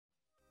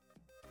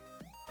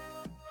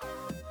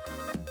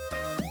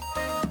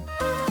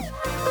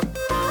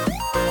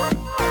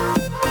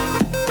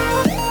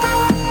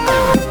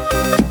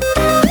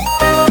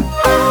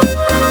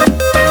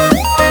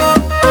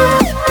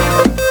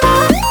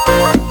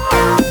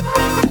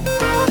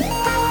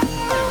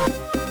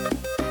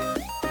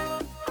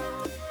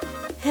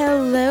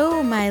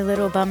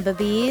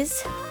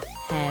Bumbabees.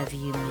 Have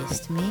you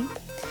missed me?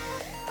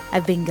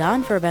 I've been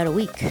gone for about a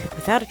week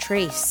without a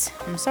trace.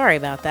 I'm sorry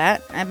about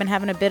that. I've been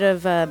having a bit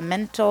of a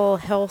mental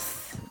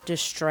health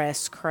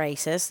distress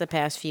crisis the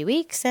past few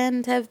weeks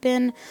and have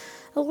been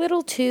a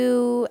little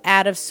too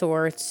out of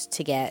sorts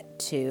to get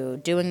to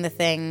doing the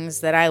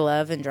things that I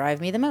love and drive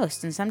me the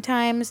most. And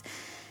sometimes,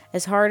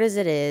 as hard as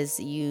it is,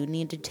 you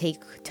need to take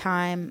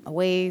time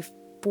away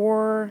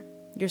for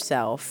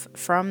yourself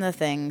from the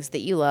things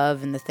that you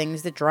love and the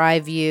things that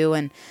drive you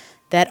and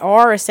that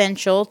are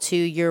essential to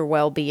your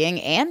well-being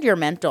and your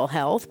mental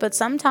health, but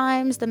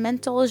sometimes the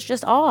mental is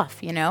just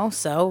off,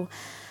 so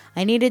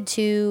I needed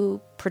to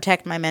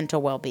protect my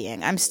mental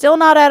well-being. I'm still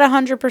not at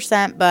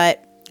 100%,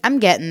 but I'm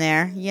getting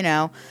there,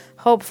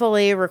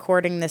 Hopefully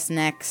recording this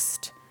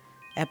next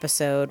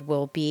episode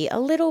will be a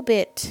little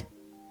bit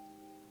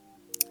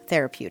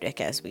therapeutic,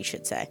 as we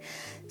should say.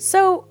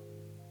 So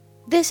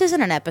this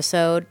isn't an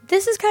episode.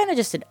 This is kind of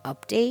just an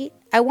update.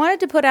 I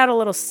wanted to put out a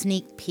little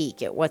sneak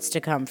peek at what's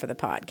to come for the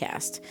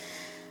podcast.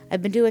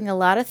 I've been doing a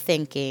lot of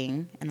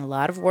thinking and a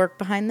lot of work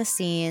behind the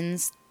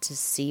scenes to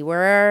see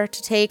where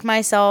to take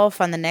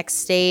myself on the next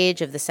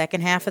stage of the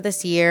second half of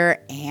this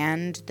year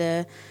and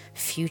the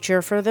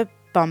future for the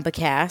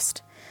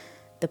BUMBA.CAST.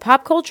 The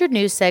pop culture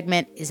news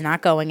segment is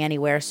not going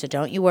anywhere, so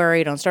don't you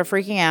worry. Don't start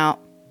freaking out.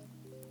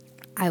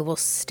 I will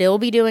still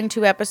be doing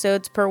 2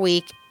 episodes per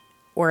week,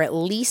 or at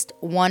least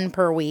 1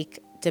 per week,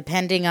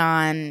 depending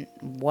on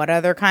what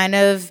other kind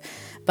of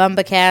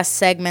BUMBA.CAST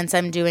segments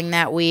I'm doing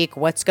that week,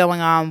 what's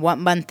going on, what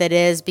month it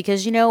is,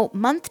 because,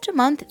 month to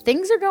month,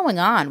 things are going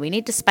on. We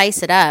need to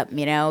spice it up.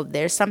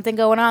 There's something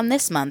going on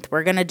this month.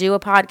 We're going to do a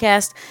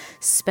podcast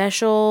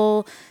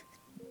special,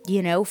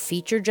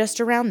 feature just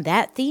around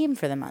that theme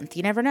for the month.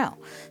 You never know.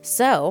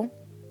 So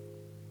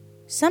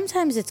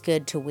sometimes it's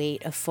good to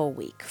wait a full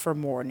week for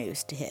more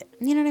news to hit.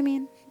 You know what I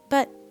mean?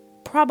 But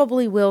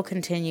probably will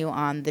continue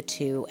on the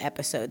 2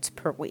 episodes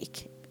per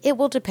week. It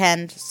will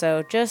depend,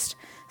 so just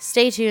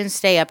stay tuned,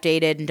 stay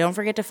updated, and don't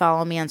forget to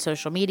follow me on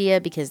social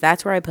media because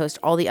that's where I post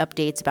all the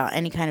updates about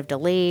any kind of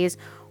delays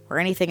or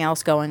anything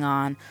else going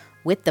on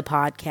with the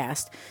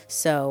podcast.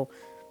 So,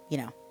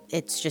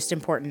 it's just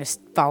important to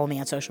follow me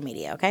on social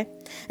media, okay?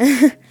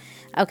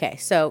 Okay,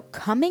 so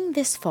coming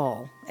this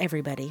fall,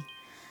 everybody,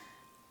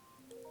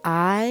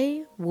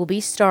 I will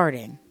be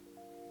starting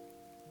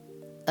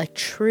a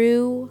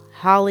true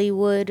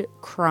Hollywood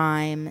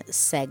crime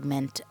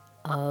segment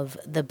of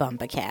the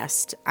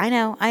BUMBA.CAST. I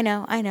know.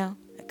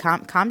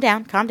 Calm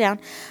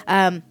down.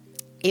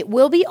 It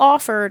will be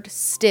offered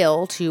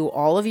still to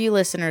all of you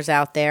listeners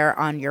out there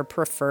on your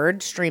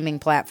preferred streaming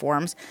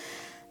platforms.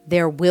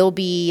 There will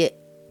be,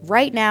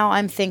 right now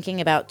I'm thinking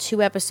about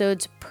 2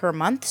 episodes per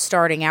month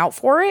starting out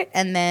for it,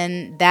 and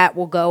then that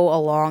will go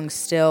along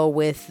still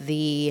with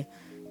the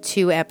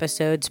 2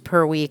 episodes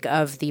per week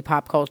of the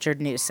pop culture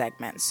news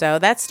segment. So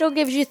that still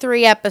gives you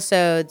 3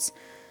 episodes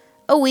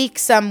a week,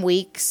 some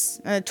weeks,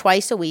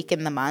 twice a week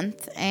in the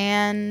month,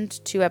 and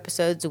 2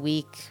 episodes a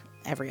week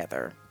every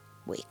other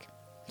week.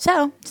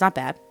 So it's not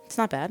bad. It's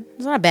not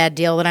a bad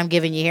deal that I'm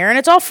giving you here, and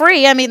it's all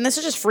free. I mean, this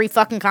is just free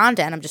fucking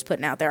content I'm just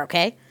putting out there,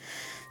 okay?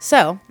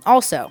 So,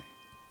 also,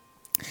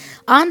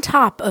 on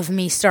top of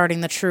me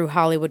starting the True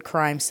Hollywood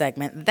Crime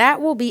segment,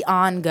 that will be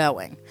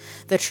ongoing.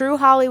 The True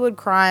Hollywood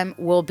Crime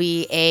will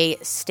be a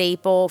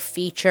staple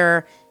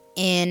feature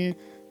in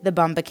the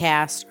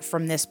BUMBA.CAST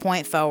from this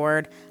point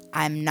forward.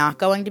 I'm not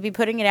going to be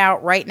putting it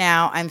out right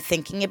now. I'm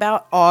thinking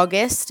about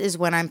August is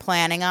when I'm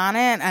planning on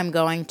it. I'm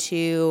going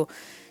to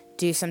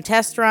do some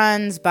test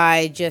runs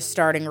by just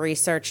starting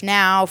research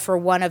now for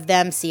one of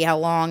them, see how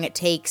long it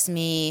takes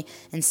me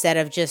instead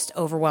of just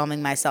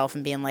overwhelming myself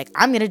and being like,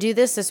 I'm going to do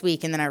this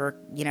week. And then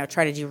I,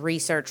 try to do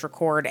research,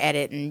 record,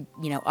 edit, and,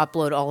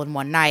 upload all in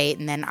one night.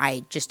 And then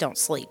I just don't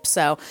sleep.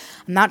 So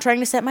I'm not trying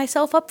to set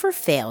myself up for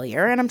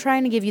failure. And I'm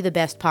trying to give you the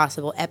best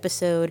possible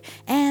episode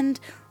and,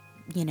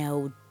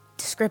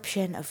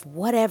 description of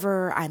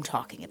whatever I'm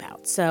talking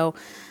about. So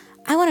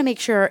I want to make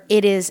sure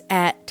it is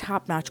at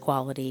top-notch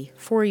quality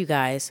for you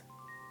guys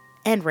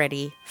and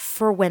ready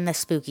for when the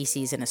spooky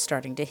season is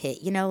starting to hit.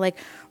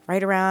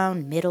 Right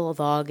around middle of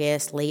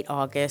August, late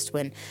August,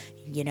 when,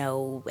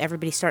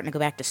 everybody's starting to go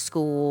back to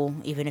school,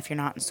 even if you're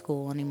not in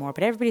school anymore.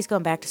 But everybody's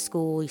going back to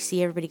school. You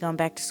see everybody going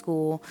back to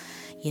school.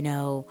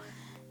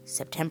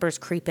 September's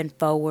creeping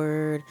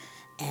forward.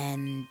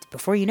 And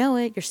before you know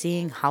it, you're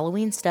seeing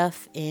Halloween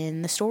stuff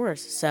in the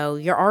stores. So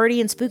you're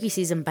already in spooky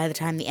season by the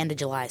time the end of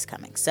July is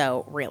coming.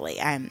 So really,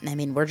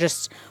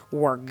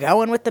 we're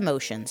going with the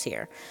motions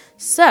here.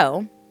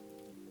 So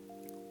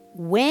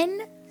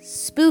when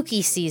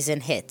spooky season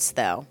hits,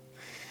 though,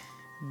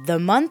 the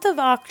month of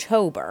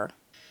October,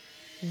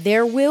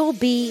 there will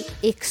be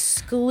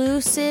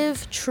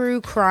exclusive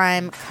true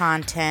crime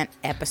content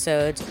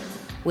episodes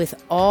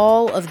with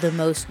all of the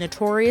most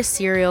notorious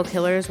serial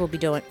killers. We'll be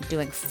doing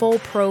full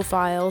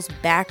profiles,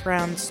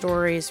 background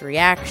stories,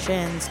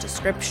 reactions,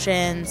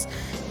 descriptions,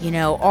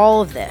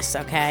 all of this,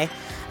 okay?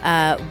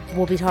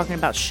 We'll be talking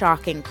about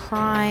shocking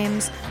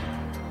crimes,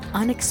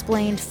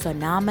 unexplained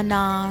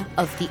phenomena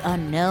of the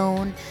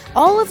unknown,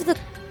 all of the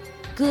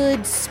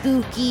good,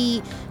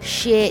 spooky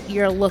shit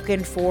you're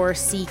looking for,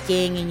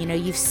 seeking,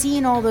 and you've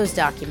seen all those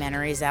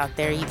documentaries out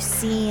there, you've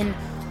seen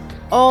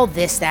all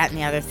this, that, and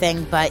the other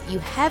thing, but you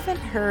haven't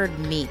heard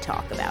me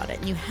talk about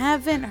it. You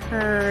haven't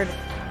heard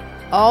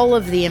all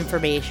of the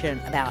information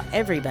about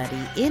everybody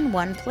in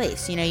one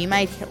place. You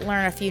might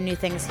learn a few new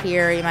things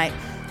here, you might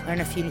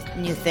learn a few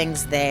new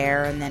things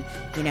there, and then,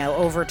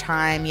 over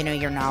time,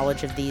 your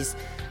knowledge of these,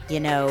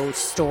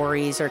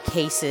 stories or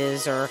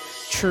cases or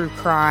true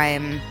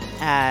crime,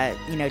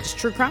 just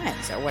true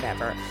crimes or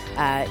whatever,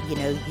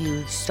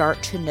 you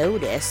start to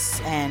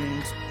notice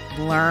and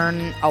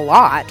learn a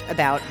lot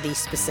about these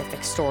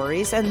specific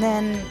stories, and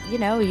then,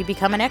 you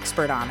become an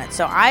expert on it.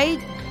 So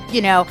I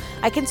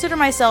consider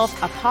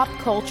myself a pop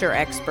culture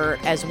expert,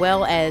 as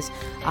well as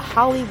a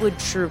Hollywood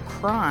true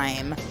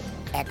crime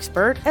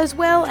expert, as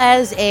well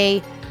as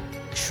a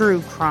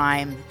true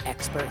crime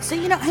expert. So,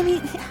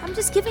 I'm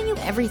just giving you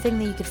everything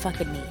that you could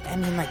fucking need.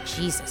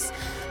 Jesus.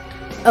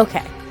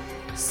 Okay.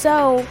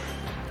 So,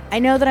 I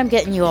know that I'm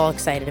getting you all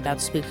excited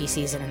about spooky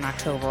season in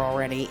October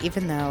already,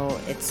 even though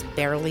it's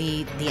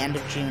barely the end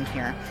of June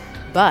here.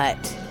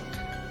 But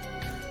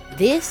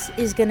this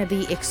is going to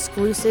be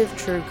exclusive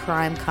true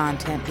crime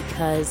content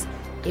because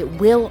it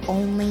will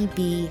only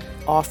be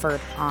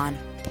offered on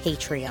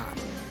Patreon.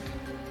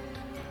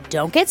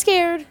 Don't get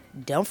scared.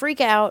 Don't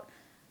freak out.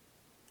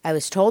 I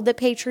was told that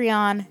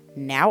Patreon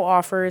now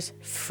offers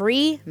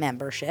free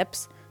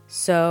memberships.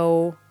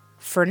 So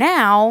for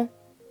now,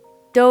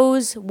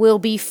 those will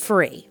be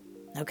free.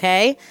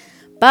 Okay?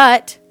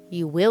 But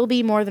you will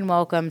be more than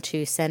welcome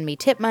to send me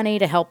tip money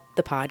to help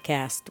the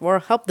podcast, or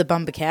help the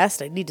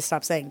BUMBA.CAST. I need to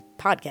stop saying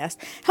podcast.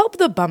 Help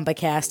the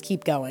BUMBA.CAST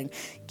keep going.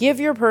 Give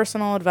your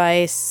personal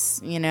advice,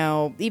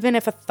 even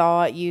if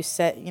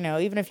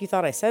even if you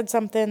thought I said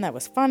something that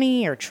was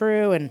funny or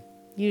true and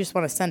you just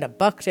want to send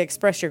 $1 to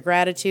express your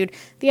gratitude,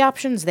 the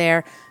option's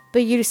there,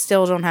 but you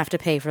still don't have to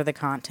pay for the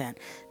content.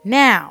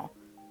 Now,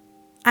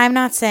 I'm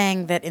not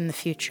saying that in the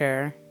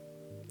future,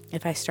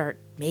 if I start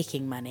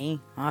making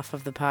money off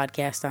of the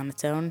podcast on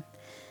its own,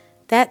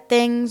 that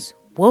things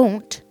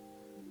won't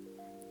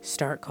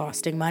start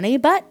costing money.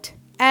 But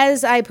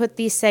as I put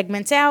these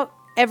segments out,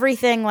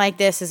 everything like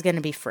this is going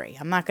to be free.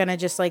 I'm not going to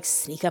just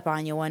sneak up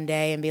on you one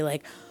day and be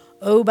like,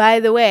 oh, by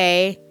the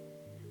way,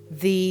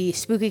 the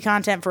spooky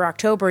content for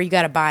October, you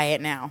got to buy it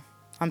now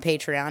on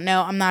Patreon.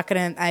 No, I'm not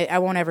going to, I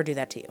won't ever do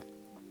that to you.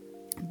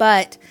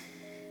 But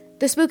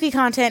the spooky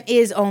content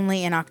is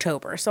only in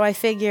October. So I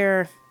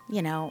figure,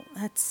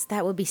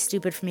 that would be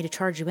stupid for me to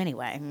charge you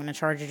anyway. I'm going to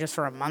charge you just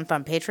for a month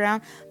on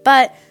Patreon.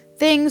 But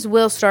things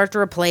will start to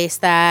replace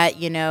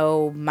that,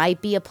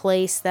 might be a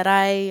place that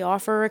I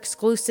offer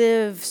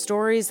exclusive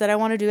stories that I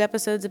want to do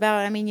episodes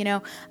about.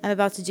 I'm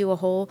about to do a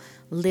whole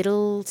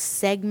little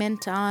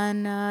segment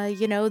on,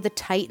 the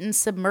Titan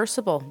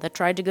submersible that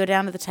tried to go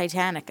down to the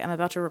Titanic. I'm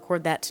about to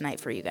record that tonight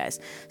for you guys.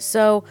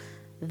 So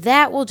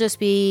that will just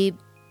be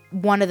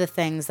one of the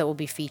things that will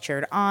be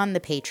featured on the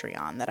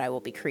Patreon that I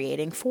will be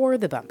creating for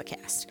the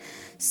BUMBA.CAST.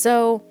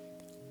 So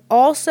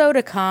also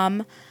to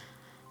come,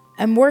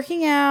 I'm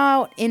working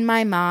out in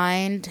my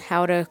mind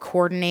how to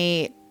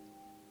coordinate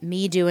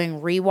me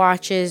doing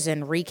rewatches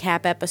and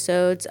recap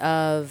episodes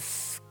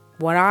of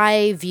what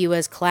I view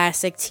as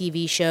classic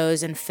TV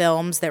shows and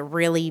films that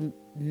really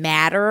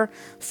matter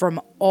from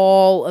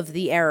all of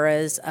the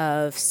eras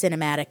of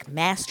cinematic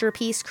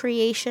masterpiece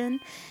creation,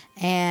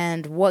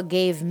 and what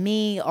gave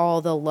me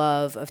all the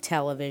love of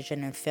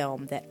television and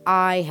film that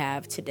I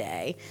have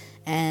today,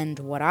 and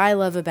what I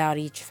love about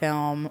each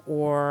film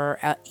or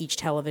each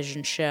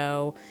television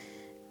show,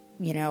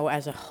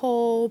 as a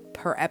whole,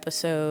 per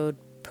episode,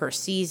 per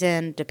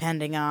season,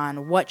 depending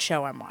on what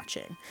show I'm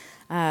watching.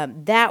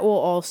 That will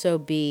also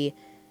be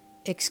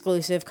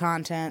exclusive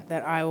content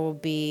that I will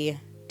be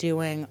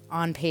doing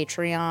on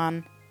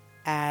Patreon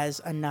as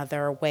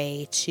another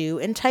way to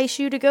entice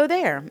you to go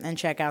there and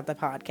check out the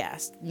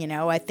podcast.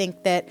 I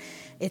think that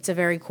it's a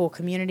very cool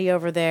community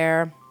over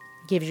there.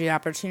 Gives you the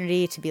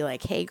opportunity to be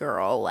like, hey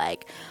girl,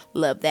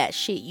 love that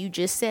shit you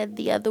just said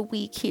the other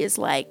week. Here's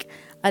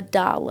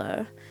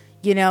 $1.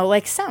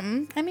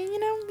 Something.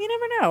 You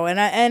never know.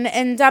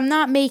 And I'm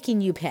not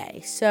making you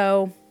pay.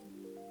 So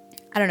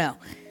I don't know.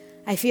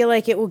 I feel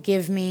like it will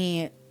give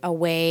me a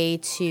way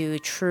to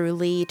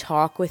truly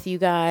talk with you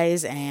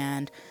guys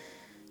and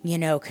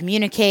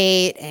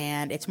communicate,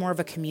 and it's more of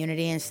a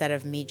community instead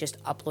of me just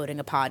uploading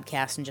a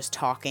podcast and just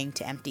talking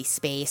to empty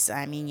space.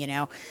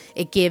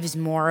 It gives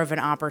more of an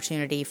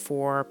opportunity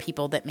for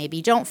people that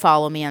maybe don't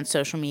follow me on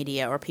social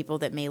media, or people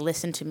that may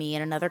listen to me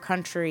in another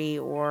country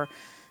or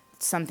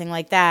something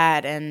like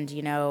that, and,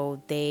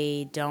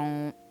 they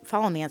don't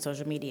follow me on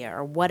social media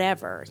or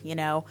whatever,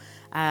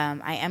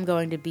 I am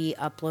going to be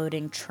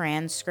uploading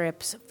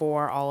transcripts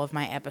for all of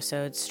my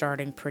episodes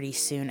starting pretty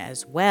soon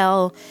as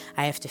well.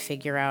 I have to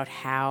figure out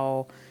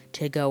how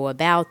to go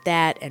about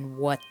that and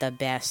what the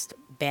best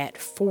bet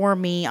for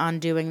me on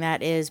doing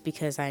that is,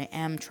 because I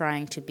am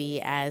trying to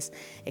be as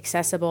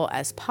accessible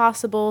as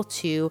possible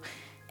to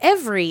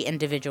every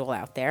individual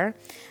out there.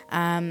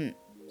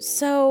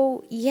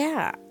 So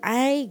yeah,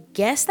 I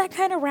guess that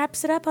kind of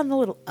wraps it up on the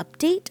little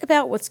update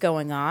about what's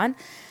going on.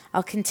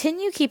 I'll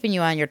continue keeping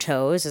you on your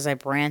toes as I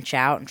branch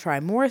out and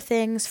try more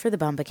things for the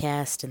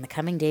BumbaCast in the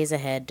coming days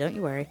ahead. Don't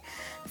you worry.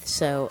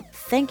 So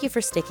thank you for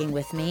sticking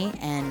with me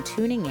and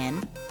tuning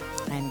in.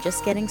 I'm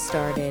just getting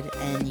started,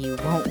 and you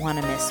won't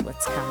want to miss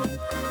what's coming.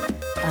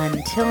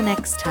 Until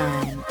next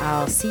time,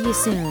 I'll see you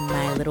soon,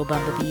 my little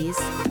Bumbabees.